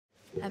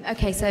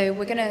Okay, so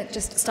we're going to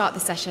just start the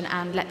session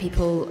and let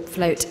people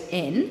float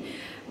in.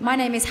 My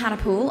name is Hannah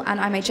Poole,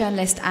 and I'm a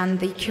journalist and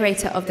the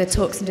curator of the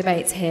talks and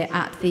debates here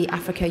at the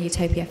Africa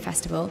Utopia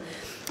Festival.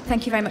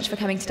 Thank you very much for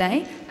coming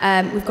today.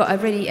 We've got a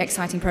really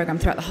exciting programme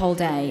throughout the whole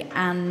day,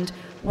 and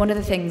one of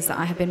the things that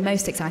I have been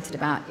most excited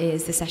about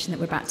is the session that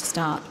we're about to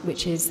start,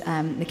 which is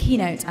the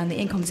keynote and the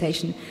in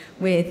conversation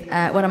with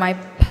one of my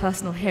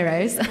personal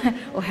heroes,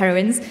 or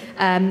heroines,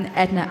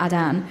 Edna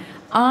Adan.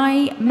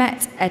 I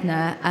met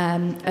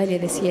Edna earlier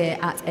this year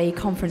at a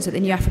conference at the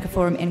New Africa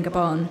Forum in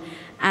Gabon,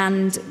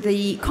 and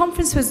the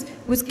conference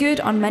was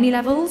good on many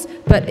levels,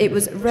 but it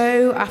was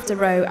row after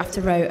row after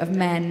row of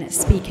men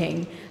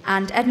speaking,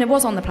 and Edna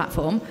was on the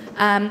platform,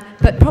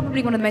 but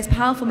probably one of the most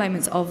powerful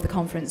moments of the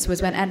conference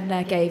was when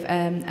Edna gave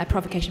a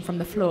provocation from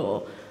the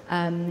floor.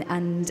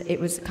 And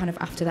it was kind of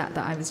after that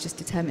I was just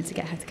determined to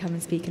get her to come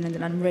and speak, and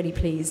I'm really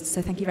pleased.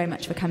 So thank you very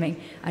much for coming.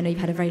 I know you've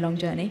had a very long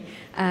journey,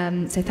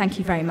 so thank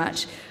you very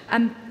much.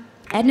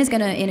 Edna's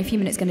going to, in a few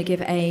minutes, talk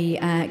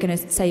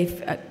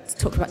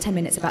for about 10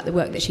 minutes about the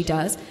work that she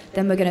does.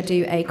 Then we're going to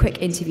do a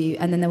quick interview,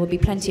 and then there will be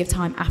plenty of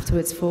time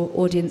afterwards for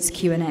audience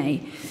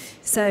Q&A.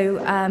 So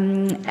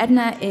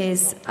Edna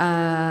is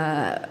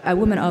a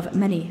woman of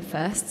many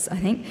firsts, I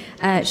think.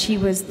 She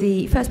was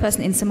the first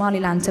person in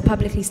Somaliland to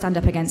publicly stand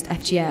up against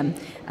FGM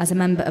as a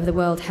member of the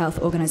World Health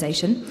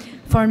Organization,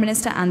 foreign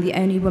minister and the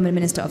only woman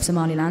minister of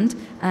Somaliland.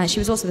 She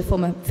was also the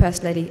former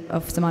First Lady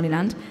of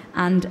Somaliland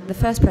and the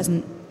first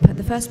person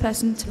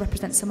to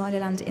represent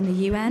Somaliland in the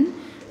UN.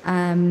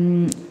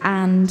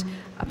 And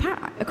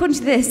according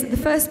to this, the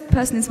first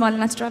person in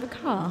Somaliland to drive a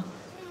car.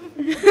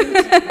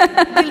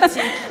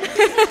 Guilty.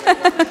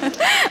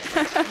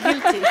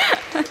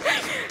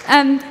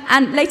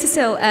 And later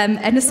still,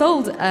 Edna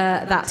sold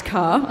that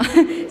car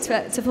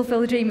to fulfill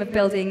the dream of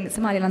building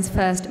Somaliland's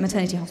first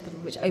maternity hospital,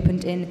 which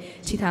opened in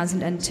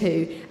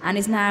 2002, and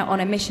is now on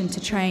a mission to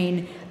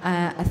train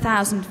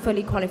 1,000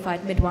 fully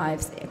qualified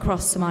midwives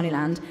across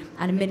Somaliland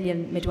and 1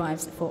 million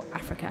midwives for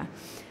Africa.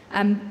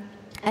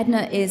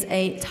 Edna is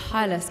a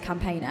tireless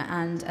campaigner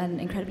and an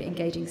incredibly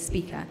engaging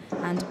speaker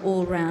and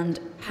all-round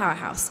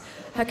powerhouse.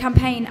 Her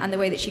campaign and the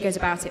way that she goes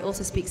about it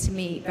also speaks to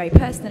me very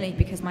personally,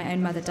 because my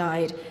own mother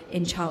died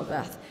in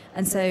childbirth.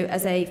 And so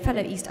as a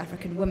fellow East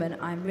African woman,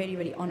 I'm really,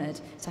 really honoured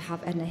to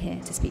have Edna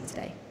here to speak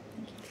today.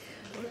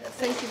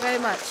 Thank you very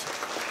much.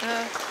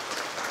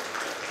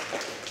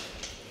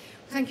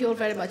 Thank you all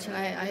very much.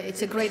 And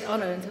it's a great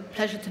honour and a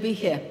pleasure to be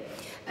here.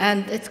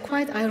 And it's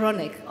quite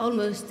ironic,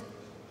 almost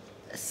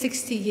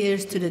 60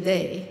 years to the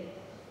day,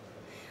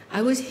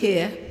 I was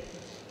here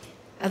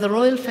at the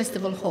Royal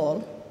Festival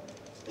Hall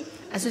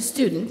as a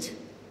student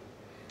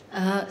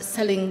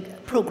selling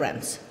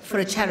programs for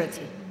a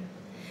charity.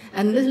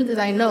 And little did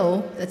I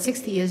know that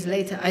 60 years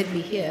later I'd be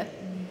here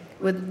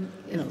with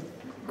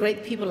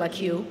great people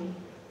like you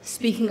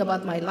speaking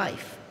about my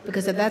life,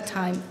 because at that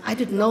time I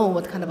didn't know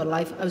what kind of a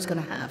life I was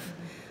going to have.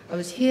 I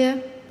was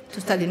here to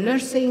study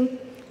nursing,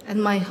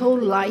 and my whole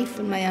life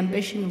and my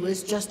ambition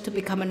was just to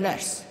become a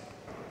nurse.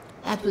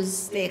 That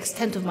was the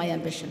extent of my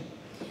ambition.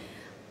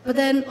 But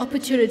then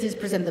opportunities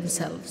present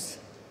themselves.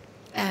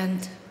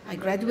 And I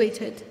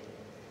graduated,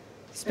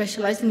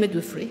 specialized in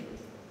midwifery,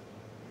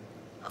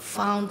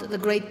 found the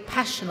great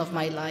passion of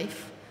my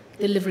life,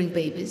 delivering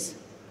babies,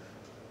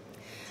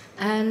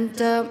 and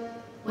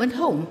went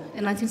home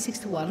in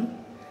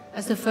 1961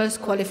 as the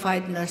first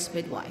qualified nurse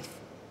midwife.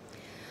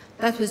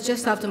 That was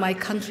just after my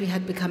country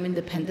had become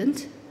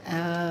independent.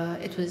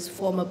 It was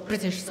former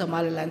British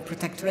Somaliland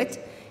Protectorate.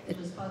 It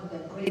was part of a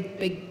great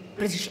big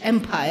British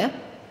Empire,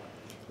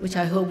 which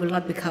I hope will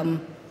not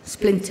become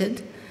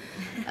splintered.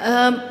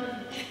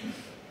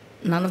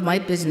 None of my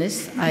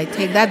business. I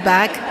take that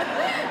back.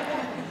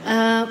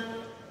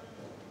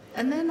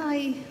 And then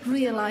I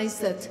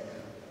realized that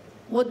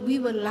what we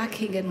were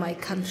lacking in my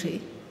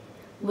country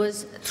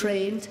was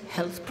trained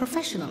health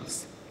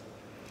professionals.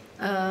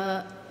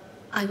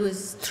 I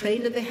was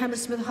trained at the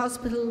Hammersmith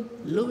Hospital,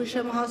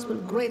 Lewisham Hospital,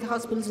 great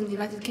hospitals in the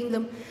United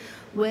Kingdom,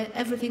 where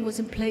everything was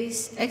in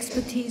place,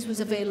 expertise was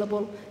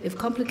available. If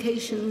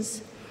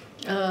complications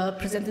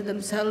presented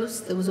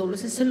themselves, there was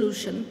always a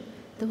solution.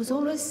 There was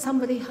always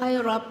somebody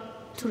higher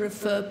up to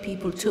refer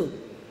people to.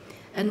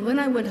 And when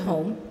I went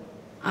home,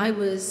 I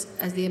was,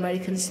 as the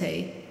Americans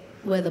say,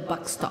 where the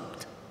buck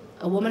stopped.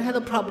 A woman had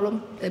a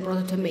problem, they brought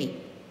her to me.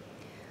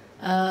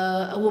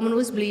 A woman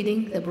was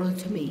bleeding, they brought her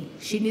to me.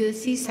 She needed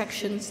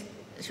C-sections,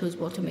 she was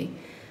brought to me.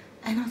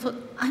 And I thought,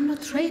 I'm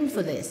not trained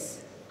for this.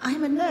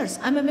 I'm a nurse,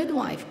 I'm a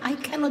midwife. I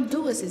cannot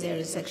do a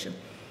cesarean section.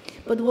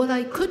 But what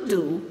I could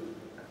do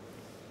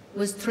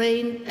was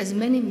train as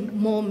many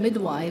more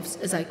midwives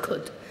as I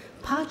could,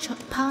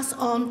 pass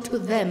on to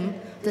them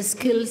the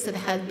skills that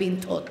had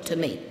been taught to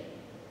me.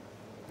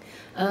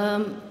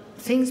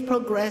 Things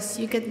progress,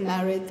 you get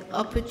married,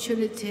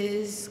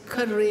 opportunities,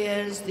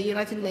 careers, the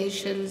United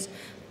Nations,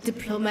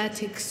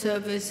 diplomatic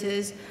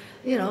services,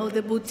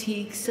 the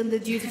boutiques and the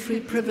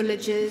duty-free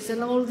privileges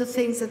and all the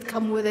things that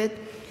come with it.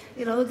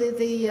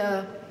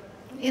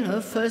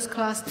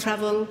 First-class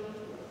travel,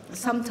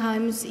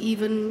 sometimes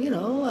even,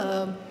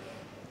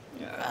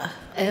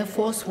 Air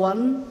Force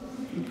One,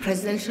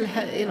 presidential,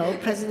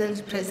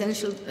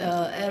 presidential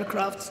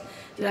aircrafts,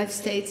 United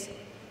States.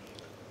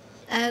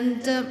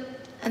 And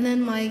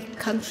then my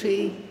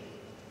country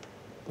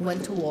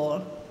went to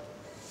war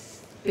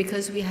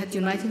because we had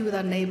united with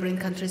our neighboring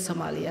country,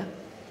 Somalia,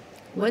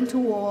 went to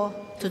war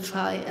to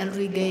try and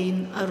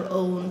regain our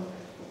own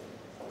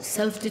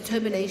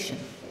self-determination.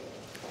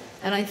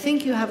 And I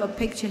think you have a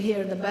picture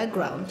here in the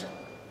background,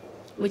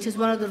 which is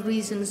one of the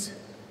reasons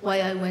why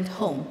I went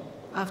home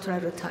after I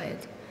retired.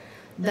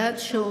 That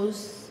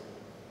shows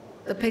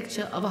the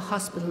picture of a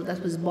hospital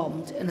that was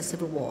bombed in a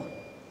civil war.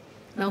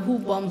 Now, who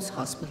bombs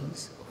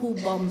hospitals? Who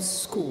bombs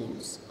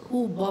schools?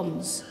 Who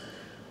bombs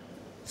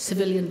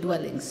civilian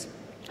dwellings?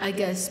 I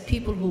guess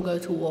people who go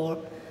to war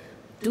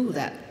do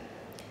that.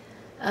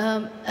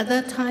 At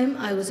that time,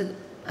 I was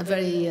a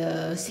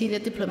very senior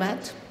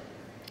diplomat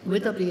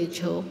with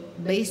WHO,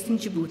 based in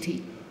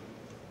Djibouti,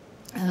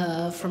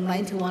 from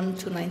 91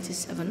 to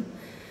 97,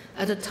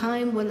 at a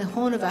time when the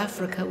Horn of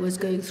Africa was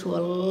going through a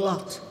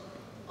lot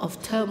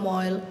of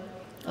turmoil,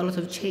 a lot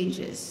of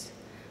changes.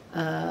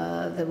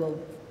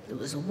 There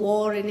was a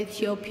war in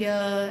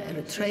Ethiopia,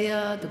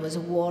 Eritrea, there was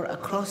a war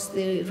across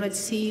the Red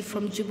Sea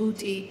from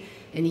Djibouti,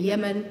 in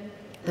Yemen,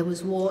 there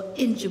was war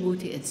in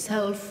Djibouti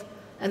itself,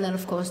 and then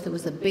of course there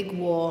was a big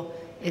war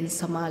in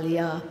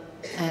Somalia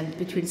and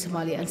between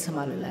Somalia and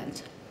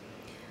Somaliland.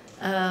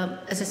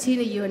 As a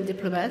senior UN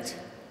diplomat,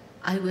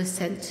 I was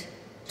sent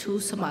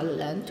to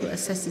Somaliland to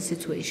assess the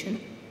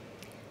situation,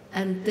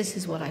 and this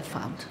is what I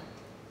found.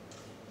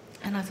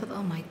 And I thought,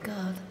 oh my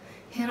God,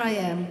 here I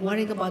am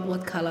worrying about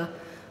what color,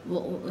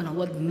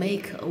 what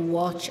make a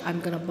watch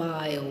I'm going to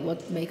buy, or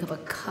what make of a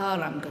car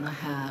I'm going to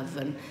have,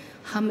 and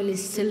how many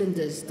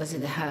cylinders does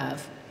it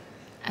have.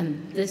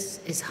 And this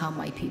is how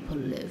my people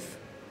live.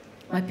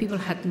 My people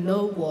had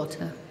no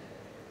water.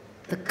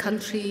 The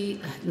country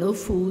had no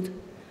food.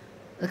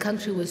 The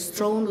country was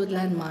strewn with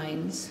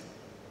landmines.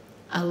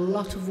 A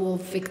lot of war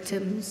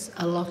victims,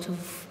 a lot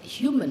of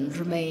human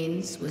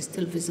remains were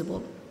still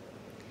visible.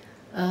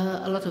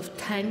 A lot of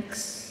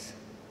tanks,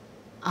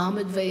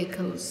 armored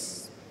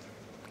vehicles,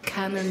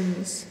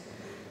 cannons,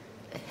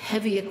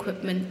 heavy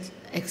equipment,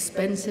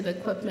 expensive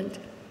equipment.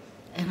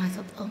 And I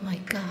thought, oh my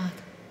God,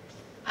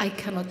 I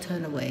cannot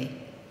turn away.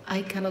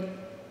 I cannot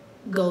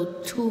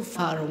go too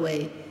far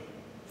away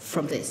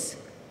from this.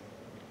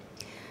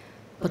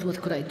 But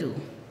what could I do?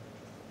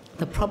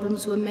 The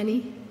problems were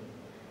many.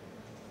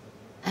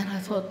 And I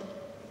thought,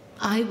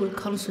 I will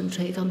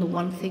concentrate on the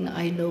one thing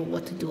I know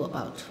what to do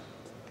about.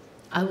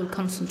 I will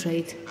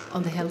concentrate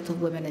on the health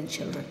of women and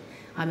children.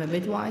 I'm a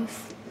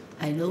midwife.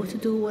 I know what to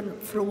do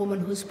for a woman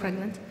who's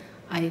pregnant.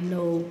 I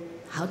know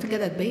how to get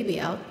that baby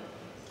out.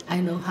 I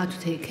know how to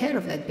take care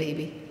of that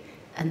baby.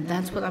 And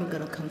that's what I'm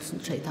going to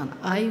concentrate on.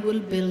 I will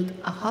build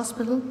a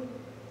hospital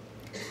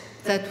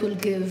that will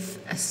give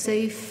a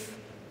safe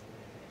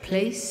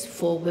place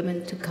for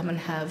women to come and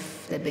have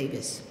their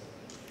babies.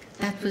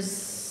 That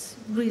was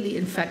really,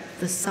 in fact,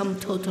 the sum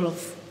total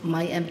of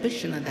my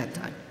ambition at that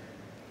time.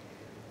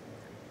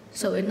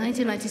 So in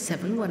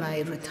 1997, when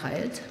I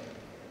retired,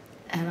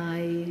 and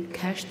I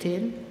cashed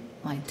in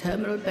my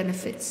terminal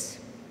benefits,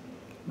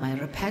 my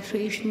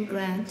repatriation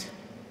grant,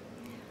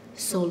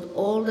 sold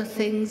all the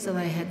things that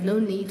I had no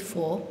need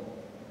for,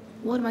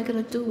 what am I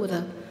going to do with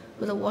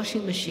a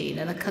washing machine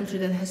in a country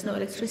that has no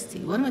electricity?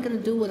 What am I going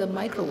to do with a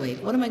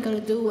microwave? What am I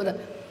going to do with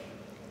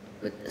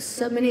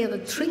so many of the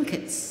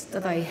trinkets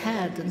that I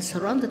had and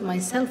surrounded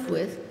myself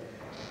with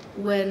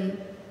when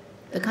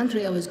the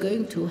country I was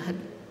going to had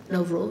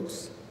no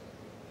roads,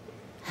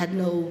 had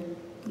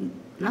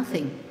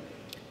nothing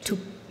to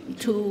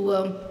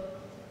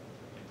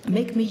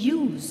make me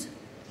use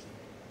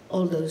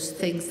all those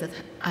things that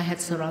I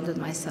had surrounded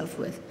myself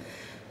with.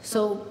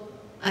 So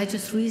I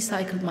just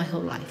recycled my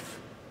whole life.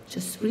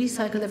 Just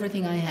recycled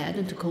everything I had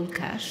into cold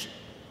cash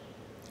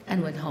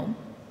and went home.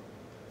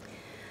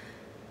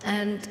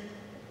 And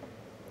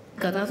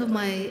got out of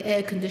my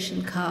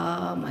air-conditioned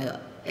car, my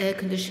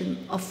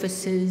air-conditioned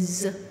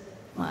offices,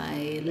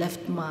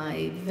 left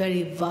my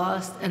very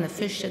vast and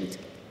efficient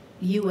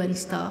UN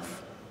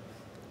staff,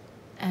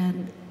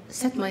 and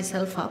set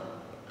myself up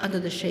under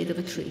the shade of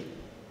a tree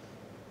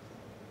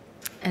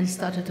and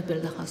started to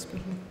build a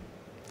hospital.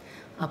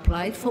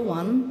 Applied for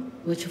one,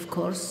 which of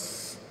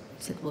course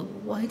said, well,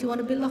 why do you want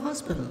to build a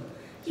hospital?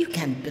 You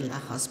can't build a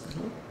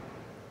hospital.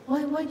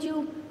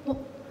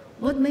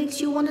 What makes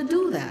you want to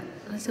do that?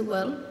 And I said,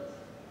 well,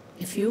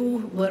 if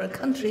you were a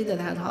country that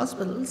had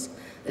hospitals,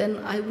 then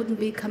I wouldn't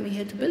be coming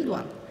here to build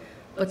one.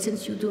 But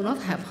since you do not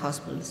have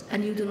hospitals,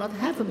 and you do not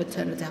have a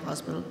maternity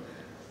hospital,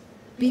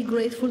 be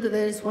grateful that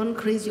there is one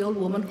crazy old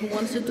woman who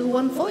wants to do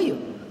one for you.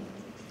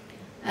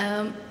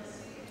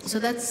 So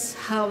that's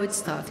how it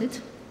started.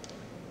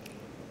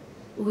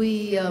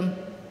 I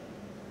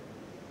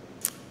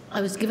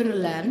was given a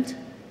land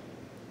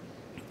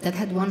that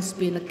had once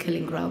been a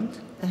killing ground,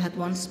 that had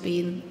once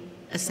been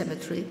a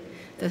cemetery,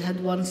 that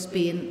had once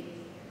been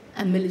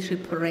a military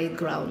parade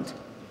ground,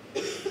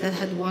 that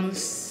had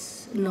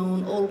once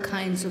known all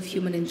kinds of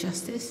human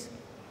injustice.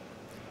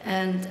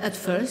 And at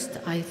first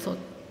I thought,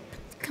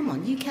 come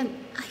on,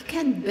 I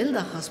can't build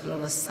a hospital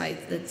on a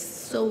site that's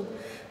so,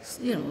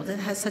 that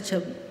has such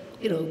a,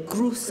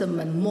 gruesome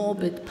and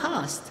morbid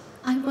past.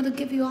 I want to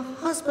give you a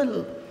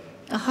hospital.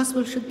 A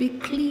hospital should be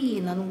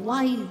clean and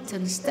white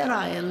and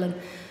sterile,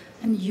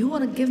 and you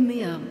want to give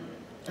me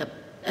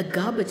a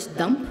garbage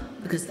dump?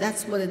 Because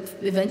that's what it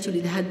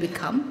eventually had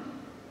become.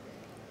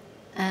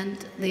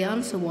 And the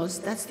answer was,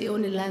 that's the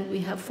only land we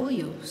have for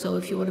you. So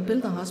if you want to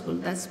build a hospital,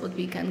 that's what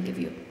we can give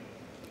you.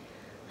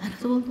 And I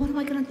thought, well, what am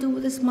I going to do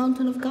with this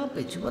mountain of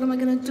garbage? What am I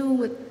going to do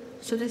with...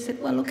 So they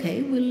said, well,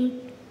 okay,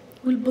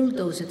 we'll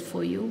bulldoze it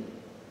for you,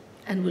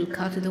 and we'll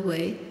cart it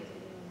away,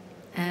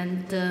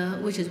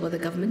 and which is what the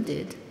government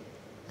did.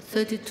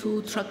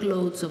 32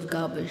 truckloads of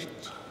garbage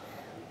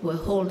were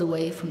hauled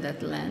away from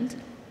that land,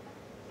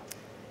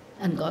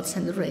 and God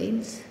sent the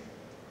rains,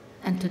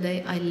 and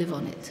today I live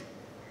on it,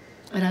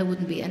 and I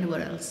wouldn't be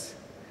anywhere else.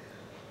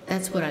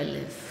 That's where I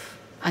live.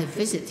 I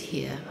visit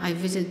here. I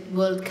visit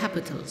world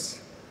capitals.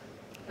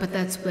 But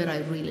that's where I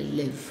really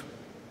live.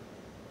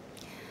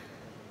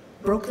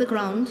 Broke the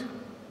ground,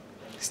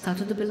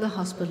 started to build a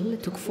hospital.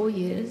 It took 4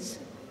 years,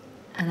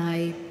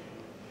 and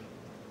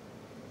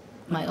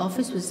my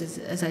office was,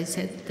 as I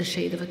said, the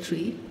shade of a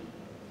tree.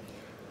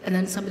 And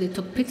then somebody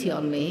took pity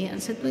on me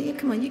and said, well, yeah,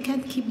 come on, you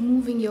can't keep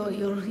moving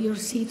your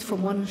seat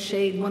from one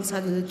shade, one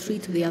side of the tree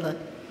to the other.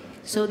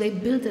 So they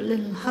built a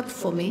little hut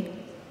for me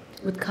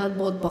with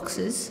cardboard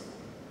boxes,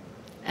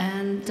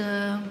 and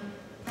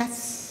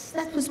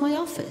that was my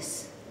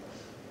office.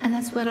 And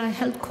that's where I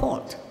held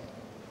court.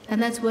 And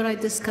that's where I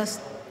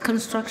discussed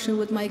construction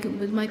with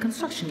my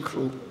construction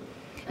crew.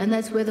 And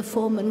that's where the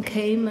foreman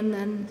came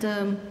and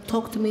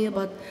talked to me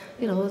about,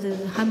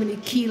 how many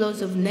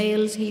kilos of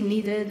nails he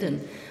needed,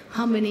 and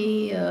how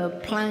many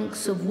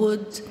planks of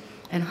wood,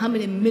 and how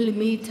many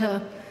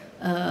millimeter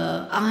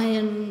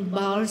iron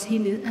bars he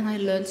needed. And I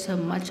learned so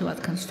much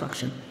about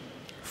construction.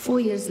 4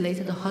 years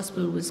later, the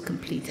hospital was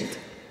completed.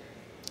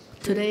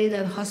 Today,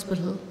 that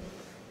hospital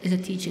is a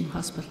teaching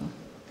hospital.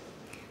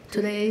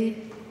 Today,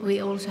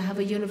 we also have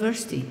a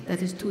university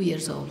that is 2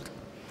 years old.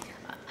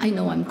 I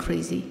know I'm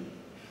crazy,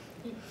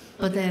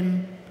 but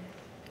then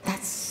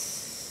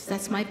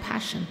that's my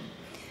passion.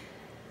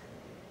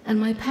 And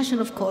my passion,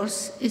 of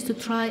course, is to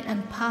try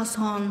and pass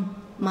on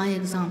my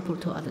example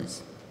to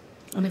others.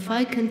 And if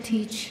I can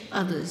teach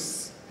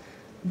others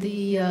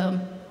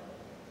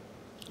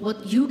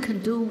what you can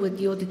do with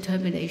your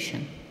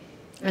determination.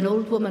 An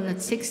old woman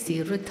at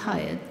 60,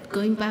 retired,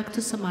 going back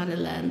to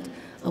Somaliland,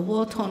 a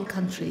war-torn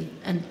country,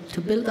 and to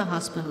build a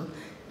hospital.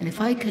 And if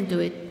I can do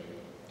it,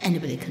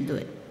 anybody can do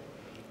it.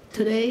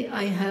 Today,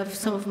 I have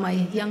some of my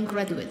young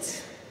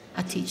graduates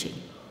are teaching.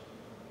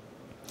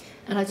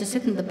 And I just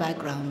sit in the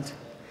background,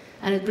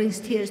 and it brings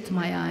tears to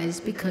my eyes,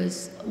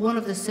 because one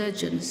of the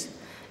surgeons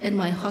in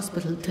my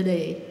hospital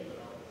today,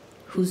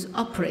 who's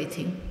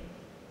operating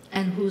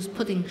and who's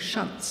putting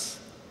shunts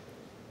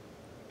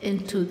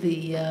into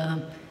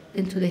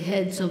the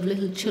heads of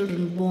little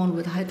children born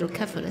with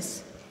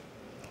hydrocephalus,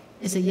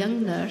 is a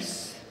young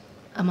nurse,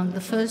 among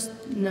the first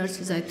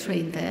nurses I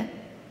trained there,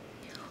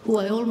 who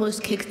I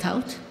almost kicked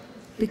out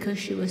because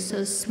she was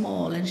so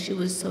small and she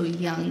was so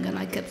young, and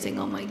I kept saying,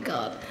 oh my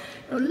God,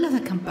 let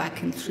her come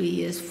back in 3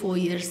 years, 4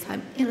 years'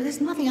 time.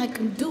 There's nothing I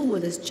can do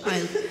with this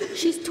child.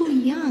 She's too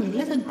young,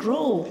 let her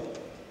grow.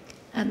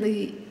 And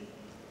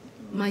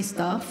my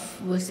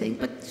staff was saying,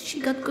 but she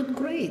got good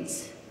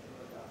grades.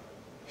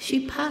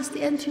 She passed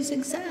the entrance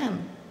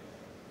exam.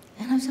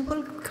 And I said,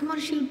 well, come on,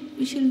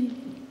 she'll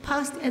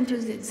pass the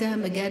entrance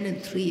exam again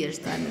in 3 years'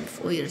 time, in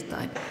 4 years'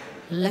 time.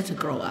 Let her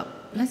grow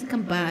up. Let her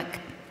come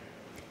back.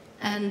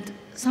 And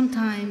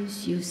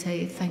sometimes you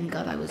say, thank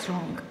God I was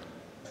wrong.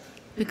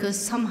 Because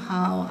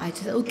somehow I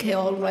just, okay,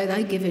 all right,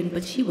 I give in,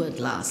 but she won't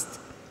last.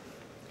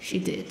 She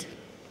did.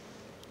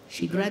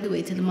 She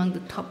graduated among the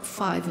top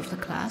 5 of the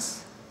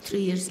class 3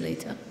 years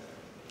later.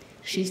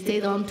 She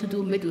stayed on to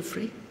do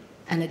midwifery,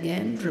 and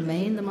again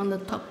remained among the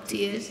top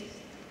tiers,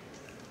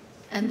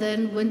 and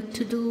then went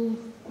to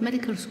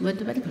medical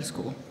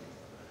school,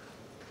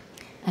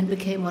 and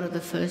became one of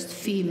the first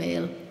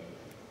female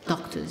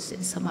doctors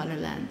in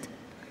Somaliland.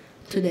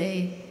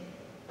 Today,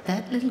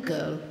 that little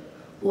girl,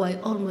 who I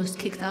almost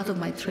kicked out of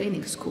my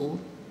training school,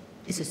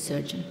 is a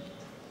surgeon.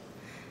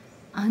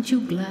 Aren't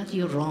you glad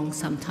you're wrong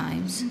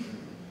sometimes?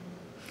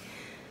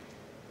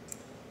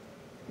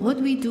 What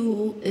I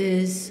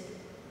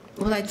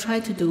try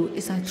to do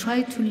is I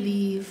try to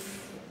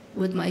leave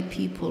with my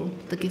people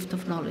the gift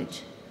of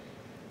knowledge,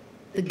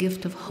 the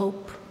gift of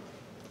hope,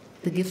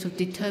 the gift of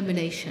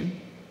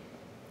determination,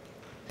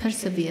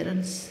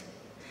 perseverance,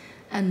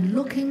 and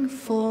looking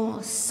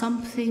for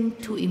something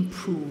to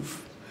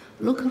improve.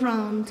 Look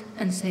around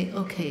and say,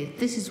 okay,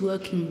 this is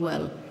working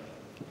well.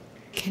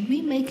 Can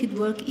we make it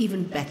work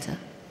even better?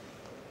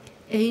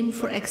 Aim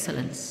for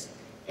excellence.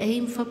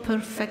 Aim for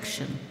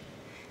perfection.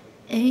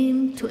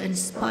 Aim to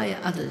inspire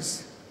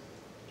others.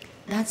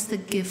 That's the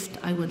gift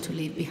I want to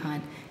leave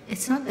behind.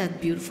 It's not that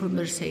beautiful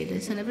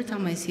Mercedes, and every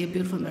time I see a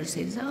beautiful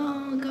Mercedes,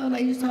 oh God, I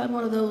used to have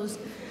one of those.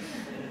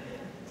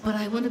 But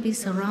I want to be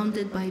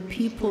surrounded by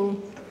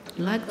people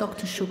like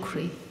Dr.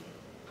 Shukri,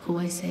 who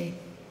I say,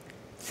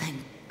 thank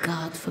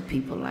God for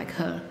people like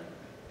her,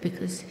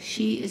 because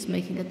she is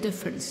making a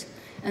difference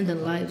in the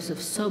lives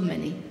of so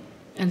many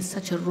and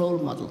such a role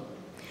model.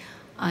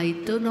 I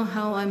don't know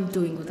how I'm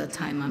doing with the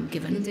time I'm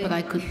given, but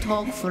I could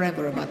talk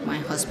forever about my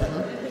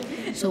hospital.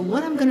 So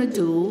what I'm going to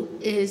do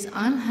is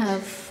I'll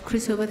have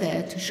Chris over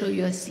there to show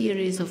you a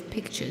series of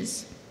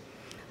pictures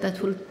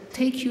that will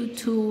take you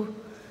to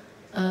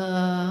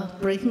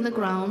breaking the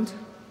ground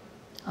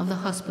of the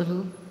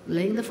hospital,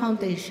 laying the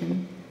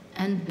foundation,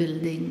 and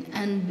building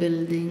and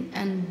building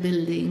and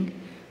building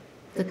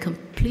the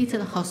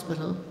completed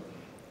hospital,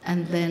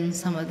 and then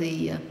some of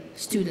the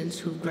students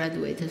who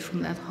graduated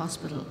from that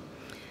hospital.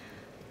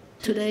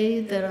 Today,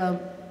 there are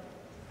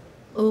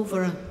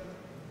over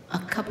a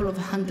couple of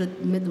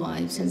hundred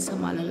midwives in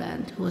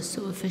Somaliland who are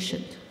so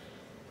efficient.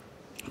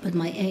 But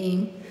my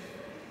aim,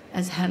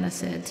 as Hannah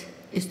said,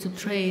 is to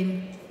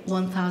train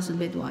 1,000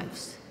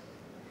 midwives,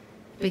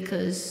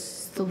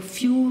 because the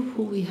few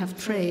who we have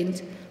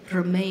trained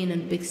remain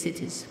in big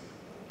cities.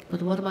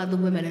 But what about the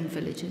women in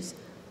villages?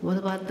 What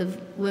about the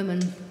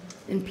women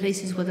in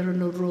places where there are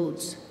no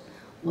roads?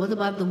 What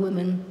about the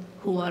women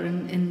who are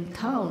in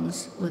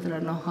towns where there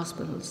are no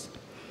hospitals?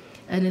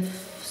 And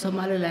if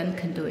Somaliland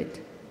can do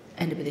it,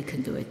 anybody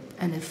can do it.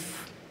 And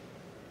if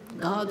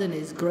God in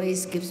His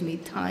grace gives me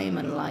time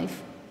and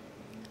life,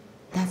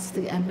 that's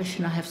the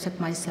ambition I have set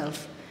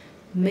myself.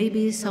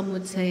 Maybe some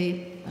would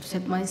say, I've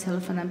set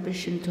myself an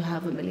ambition to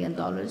have $1 million.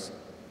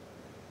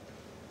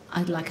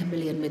 I'd like 1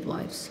 million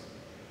midwives.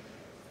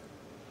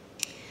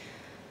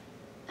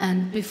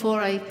 And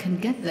before I can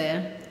get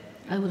there,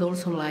 I would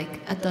also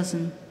like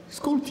 12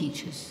 school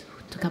teachers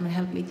to come and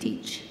help me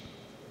teach.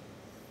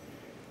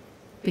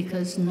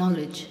 Because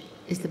knowledge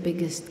is the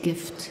biggest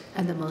gift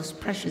and the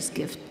most precious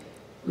gift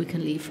we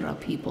can leave for our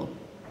people.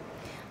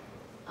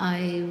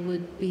 I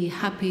would be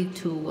happy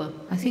to,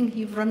 I think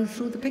you've run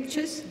through the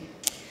pictures,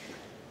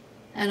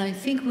 and I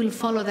think we'll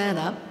follow that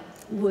up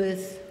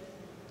with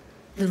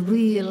the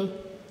real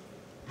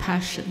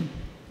passion,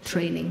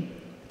 training,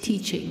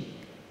 teaching.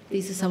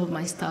 These are some of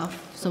my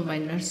staff, some of my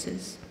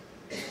nurses,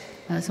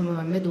 some of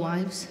my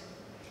midwives,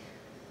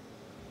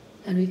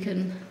 and we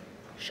can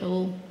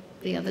show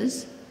the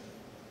others.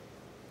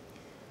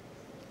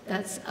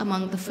 That's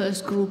among the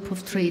first group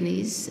of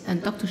trainees,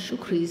 and Dr.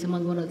 Shukri is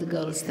among one of the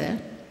girls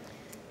there.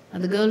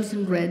 And the girls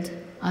in red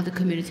are the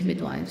community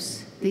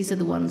midwives. These are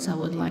the ones I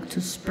would like to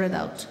spread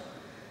out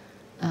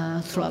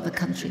throughout the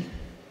country.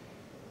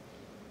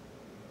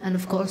 And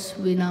of course,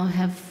 we now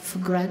have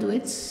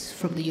graduates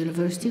from the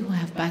university who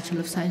have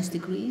Bachelor of Science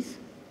degrees.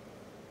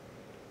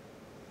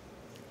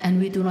 And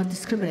we do not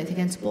discriminate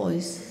against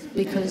boys,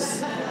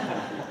 because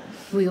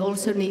we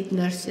also need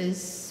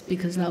nurses,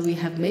 because now we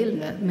have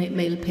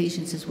male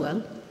patients as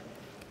well.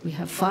 We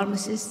have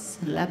pharmacists,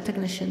 and lab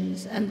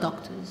technicians, and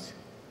doctors.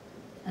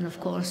 And of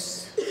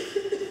course,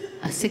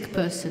 a sick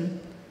person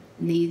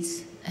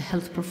needs a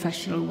health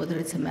professional, whether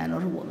it's a man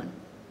or a woman.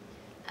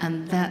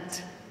 And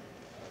that,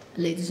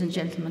 ladies and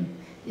gentlemen,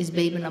 is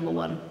baby number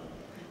 1.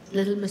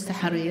 Little Mr.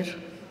 Harir,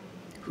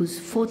 who's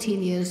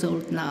 14 years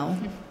old now,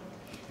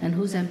 and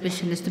whose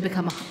ambition is to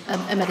become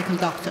a medical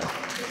doctor.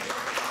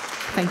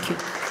 Thank you.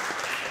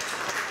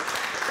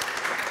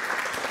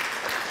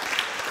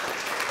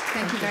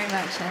 Thank you very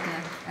much,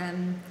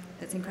 Edna.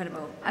 That's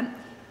incredible.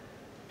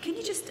 Can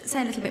you just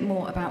say a little bit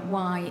more about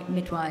why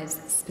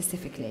midwives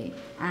specifically,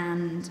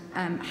 and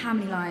how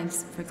many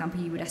lives, for example,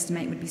 you would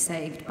estimate would be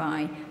saved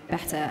by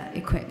better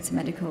equipped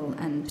medical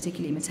and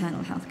particularly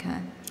maternal health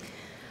care?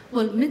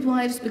 Well,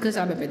 midwives, because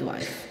I'm a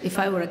midwife. If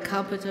I were a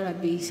carpenter,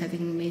 I'd be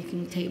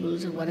making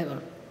tables or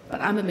whatever. But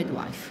I'm a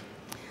midwife.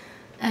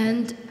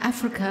 And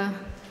Africa,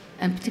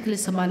 and particularly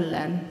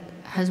Somaliland,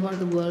 has one of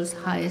the world's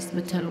highest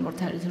maternal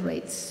mortality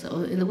rates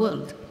in the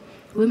world.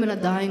 Women are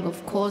dying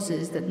of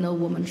causes that no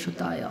woman should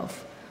die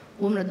of.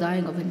 Women are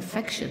dying of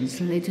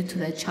infections related to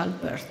their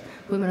childbirth.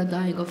 Women are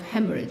dying of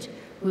hemorrhage.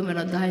 Women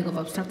are dying of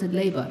obstructed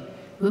labor.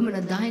 Women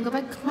are dying of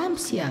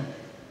eclampsia.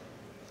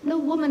 No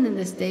woman in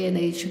this day and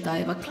age should die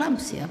of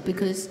eclampsia,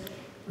 because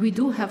we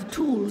do have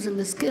tools and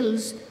the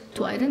skills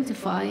to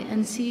identify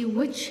and see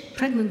which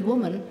pregnant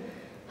woman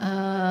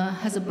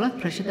has a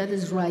blood pressure that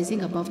is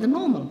rising above the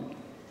normal.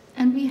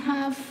 And we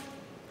have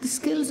the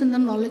skills and the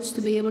knowledge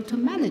to be able to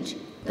manage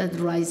that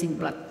rising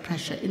blood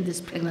pressure in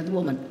this pregnant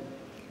woman.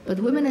 But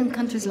women in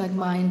countries like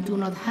mine do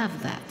not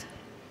have that.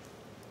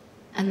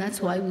 And that's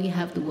why we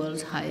have the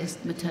world's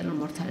highest maternal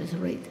mortality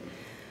rate.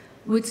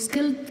 With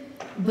skilled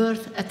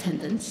birth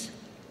attendants,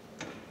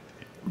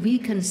 we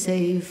can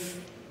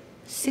save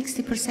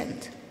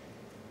 60%.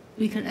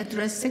 We can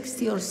address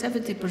 60 or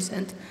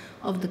 70%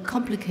 of the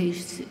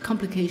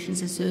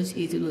complications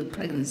associated with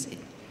pregnancy.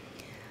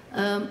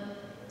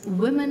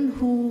 Women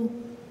who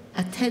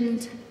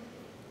attend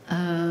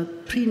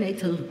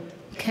prenatal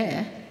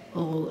care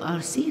or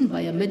are seen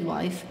by a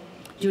midwife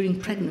during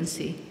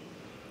pregnancy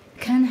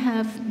can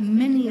have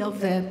many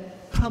of their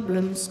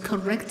problems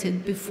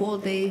corrected before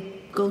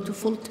they go to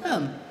full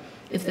term.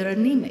 If they're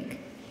anemic,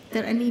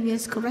 their anemia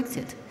is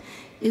corrected.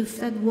 If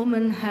that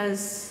woman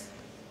has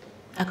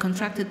a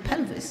contracted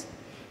pelvis,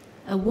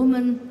 a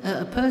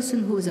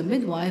person who is a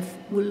midwife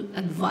will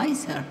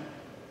advise her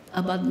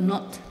about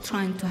not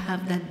trying to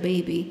have that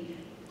baby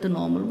the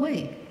normal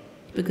way,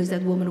 because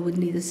that woman would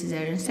need a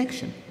cesarean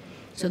section.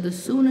 So the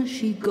sooner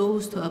she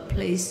goes to a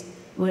place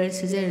where a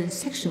cesarean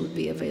section would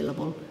be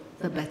available,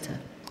 the better.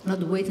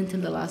 Not wait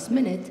until the last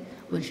minute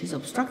when she's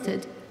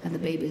obstructed and the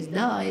baby's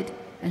died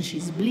and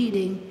she's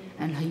bleeding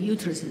and her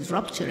uterus is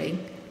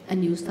rupturing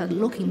and you start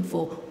looking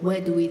for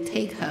where do we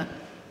take her.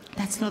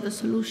 That's not a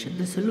solution.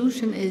 The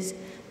solution is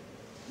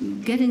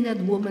getting that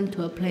woman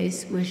to a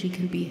place where she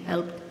can be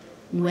helped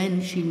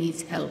when she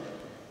needs help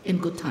in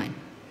good time.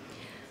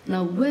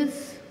 Now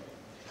with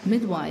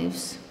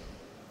midwives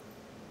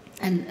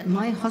and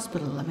my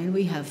hospital, I mean,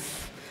 we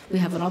have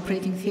an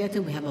operating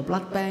theater, we have a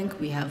blood bank,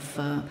 we have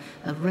a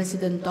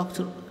resident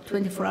doctor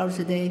 24 hours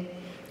a day.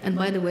 And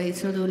by the way,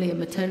 it's not only a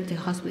maternity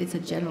hospital, it's a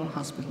general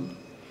hospital.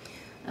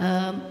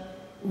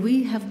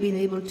 We have been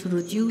able to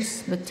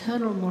reduce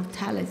maternal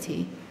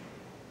mortality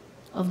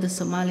of the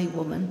Somali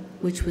woman,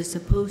 which was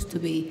supposed to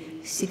be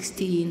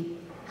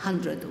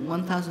 1,600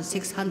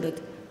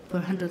 per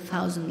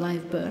 100,000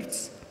 live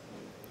births,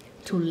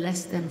 to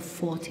less than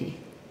 40.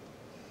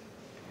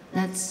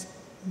 That's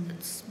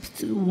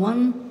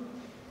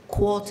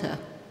 1/4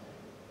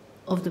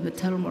 of the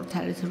maternal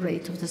mortality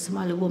rate of the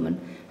Somali woman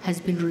has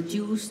been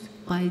reduced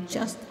by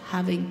just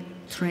having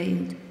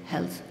trained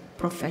health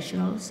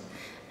professionals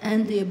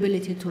and the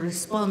ability to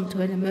respond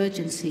to an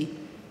emergency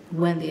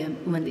when the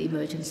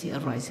emergency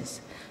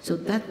arises. So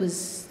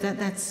that's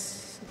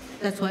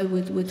why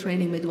we're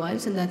training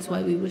midwives, and that's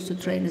why we wish to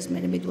train as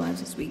many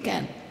midwives as we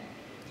can.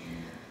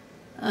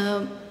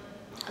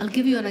 I'll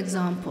give you an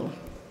example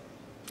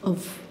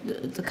of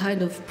the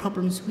kind of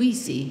problems we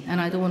see,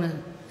 and I don't want to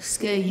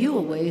scare you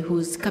away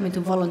who's coming to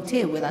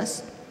volunteer with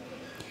us.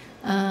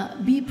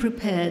 Be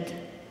prepared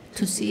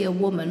to see a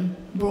woman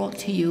brought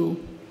to you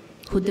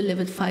who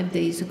delivered 5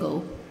 days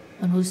ago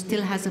and who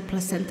still has a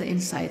placenta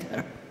inside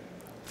her.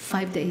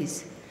 5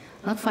 days,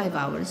 not 5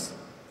 hours,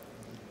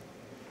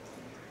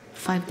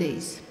 5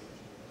 days.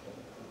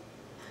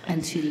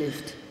 And she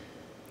lived.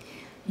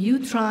 You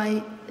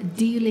try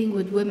dealing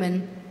with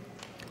women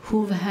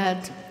who've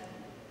had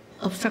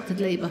obstructed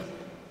labor,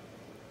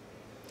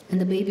 and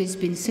the baby's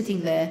been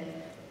sitting there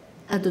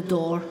at the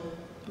door,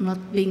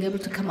 not being able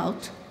to come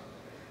out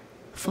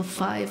for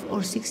 5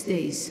 or 6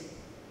 days.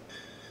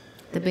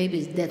 The baby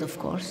is dead, of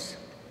course,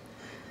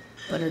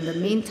 but in the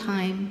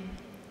meantime,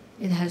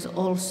 it has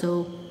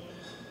also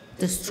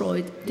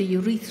destroyed the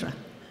urethra,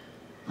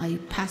 a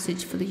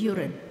passage for the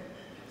urine,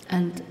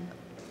 and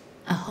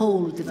a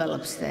hole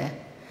develops there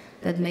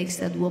that makes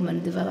that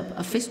woman develop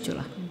a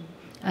fistula.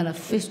 And a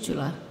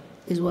fistula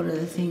is one of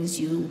the things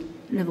you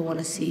never want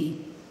to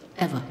see,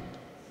 ever.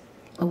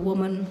 A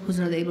woman who's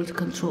not able to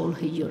control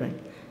her urine.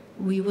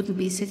 We wouldn't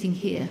be sitting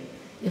here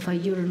if our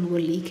urine were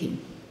leaking.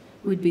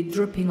 We'd be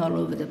dripping all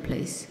over the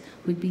place.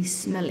 We'd be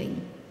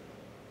smelling.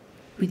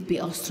 We'd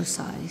be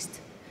ostracized.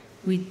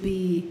 We'd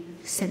be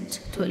sent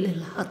to a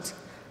little hut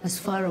as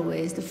far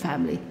away as the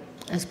family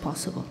as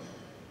possible.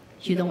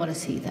 You don't want to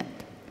see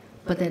that.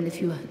 But then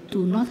if you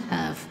do not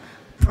have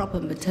proper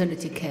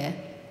maternity care,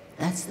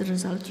 that's the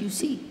result you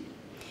see.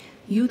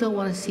 You don't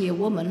want to see a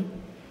woman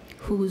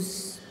who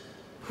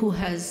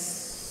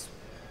has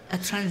a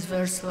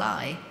transverse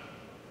lie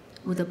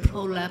with a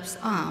prolapsed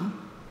arm,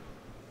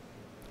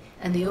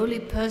 and the only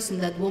person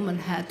that woman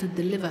had to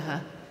deliver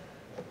her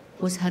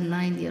was her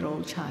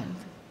 9-year-old child.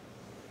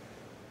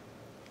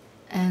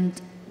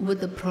 And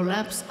with the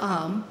prolapsed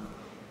arm,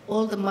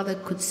 all the mother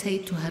could say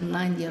to her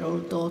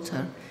 9-year-old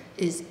daughter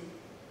is,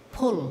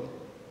 pull,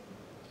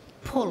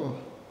 pull.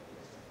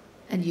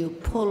 And you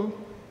pull,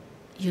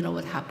 you know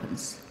what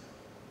happens.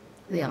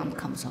 The arm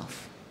comes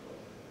off.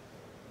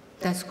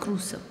 That's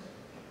gruesome,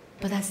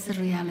 but that's the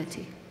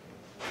reality.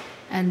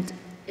 And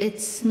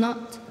it's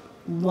not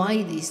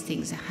why these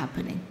things are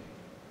happening.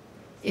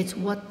 It's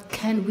what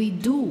can we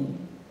do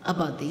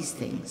about these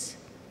things.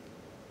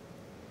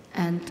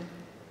 And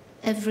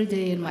every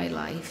day in my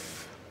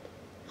life,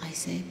 I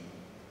say,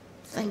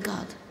 thank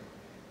God.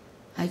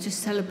 I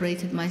just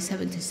celebrated my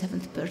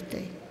 77th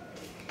birthday.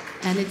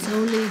 And it's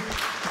only,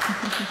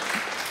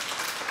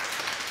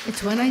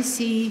 it's when I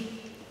see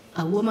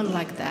a woman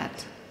like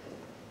that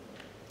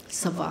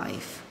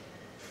survive,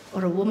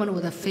 or a woman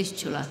with a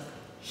fistula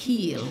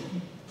heal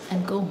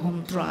and go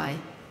home dry,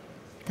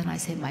 then I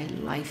say my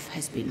life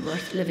has been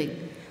worth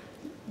living.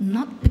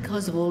 Not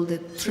because of all the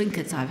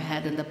trinkets I've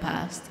had in the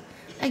past.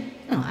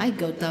 I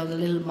go down the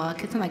little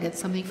market and I get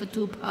something for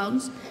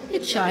 £2.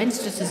 It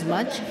shines just as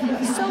much.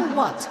 So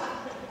what?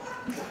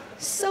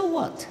 So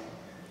what?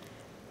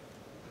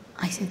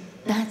 I said,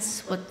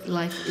 that's what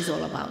life is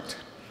all about.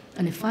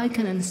 And if I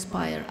can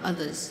inspire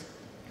others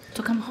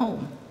to come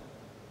home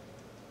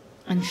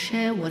and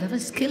share whatever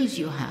skills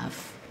you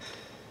have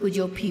with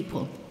your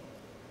people,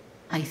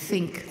 I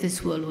think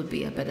this world would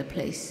be a better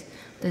place.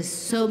 There's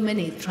so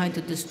many trying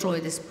to destroy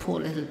this poor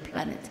little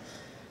planet.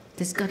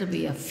 there's got to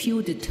be a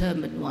few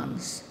determined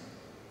ones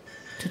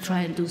to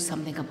try and do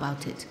something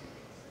about it.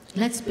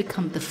 Let's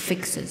become the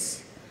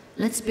fixers.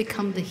 Let's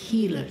become the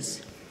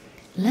healers.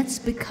 Let's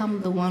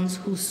become the ones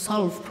who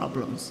solve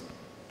problems,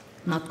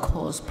 not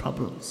cause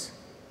problems.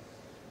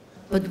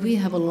 But we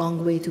have a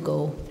long way to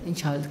go in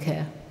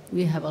childcare.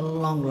 We have a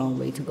long, long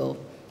way to go.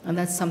 And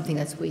that's something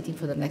that's waiting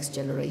for the next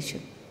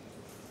generation.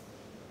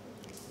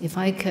 If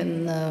I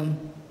can,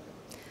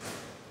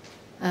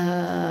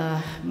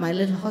 my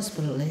little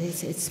hospital,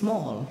 it's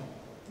small.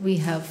 We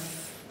have,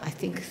 I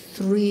think,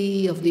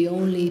 3 of the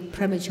only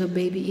premature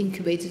baby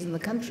incubators in the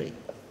country.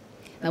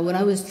 Now, when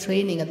I was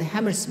training at the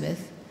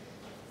Hammersmith,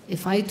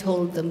 if I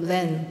told them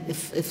then,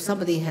 if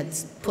somebody had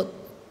put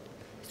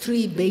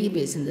 3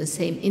 babies in the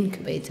same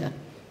incubator,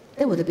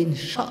 they would have been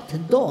shot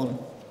at dawn.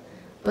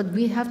 But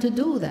we have to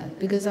do that,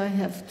 because I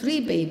have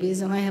 3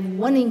 babies and I have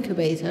 1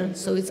 incubator,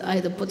 so it's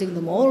either putting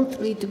them all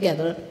 3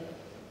 together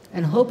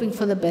and hoping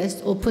for the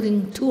best, or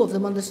putting 2 of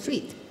them on the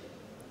street.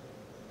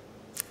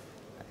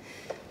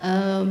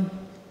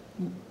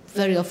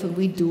 Very often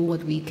we do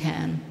what we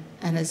can,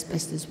 and as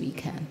best as we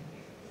can.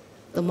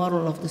 The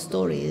moral of the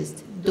story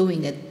is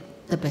doing it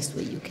the best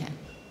way you can.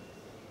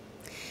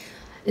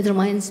 It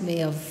reminds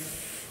me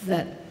of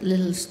that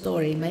little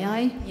story. May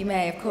I? You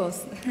may, of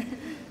course.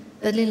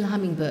 That little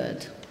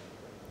hummingbird.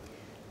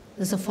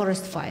 There's a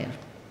forest fire.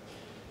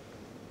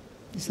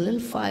 There's a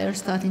little fire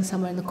starting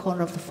somewhere in the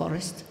corner of the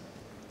forest.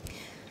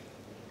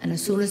 And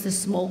as soon as the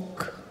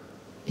smoke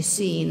is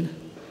seen,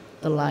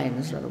 the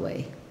lions run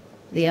away,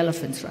 the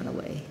elephants run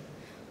away,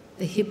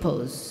 the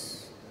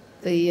hippos,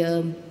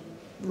 the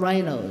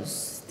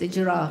rhinos, the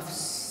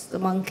giraffes, the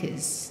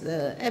monkeys,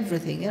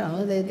 everything,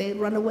 they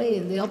run away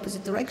in the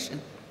opposite direction.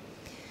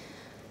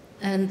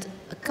 And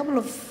a couple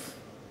of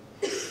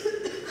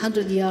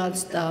 100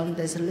 yards down,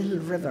 there's a little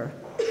river.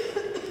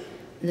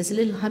 And there's a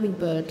little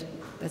hummingbird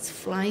that's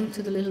flying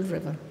to the little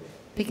river,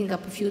 picking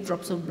up a few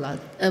drops of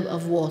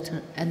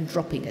water and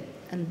dropping it,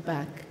 and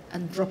back,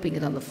 and dropping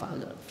it on the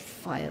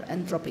fire,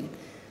 and dropping it.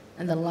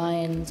 And the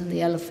lions and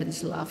the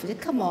elephants laugh. They say,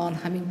 "Come on,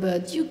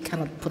 hummingbird, you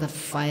cannot put a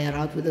fire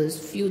out with those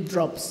few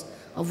drops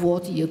of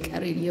water you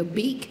carry in your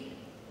beak."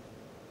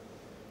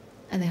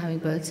 And the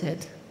hummingbird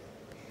said,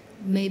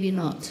 "Maybe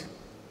not,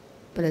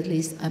 but at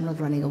least I'm not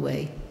running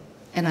away,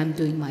 and I'm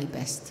doing my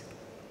best."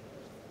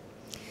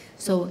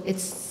 So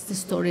it's the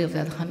story of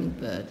that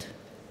hummingbird.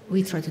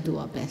 We try to do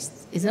our best.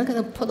 It's not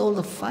going to put all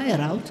the fire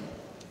out.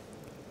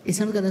 It's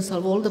not going to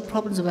solve all the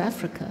problems of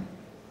Africa,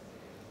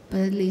 but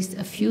at least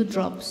a few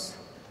drops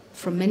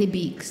from many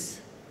beaks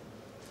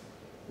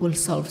will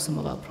solve some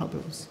of our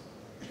problems.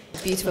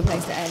 Beautiful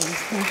place to end.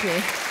 Thank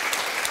you.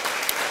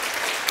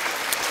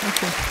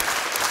 Thank you.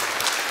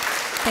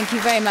 Thank you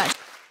very much.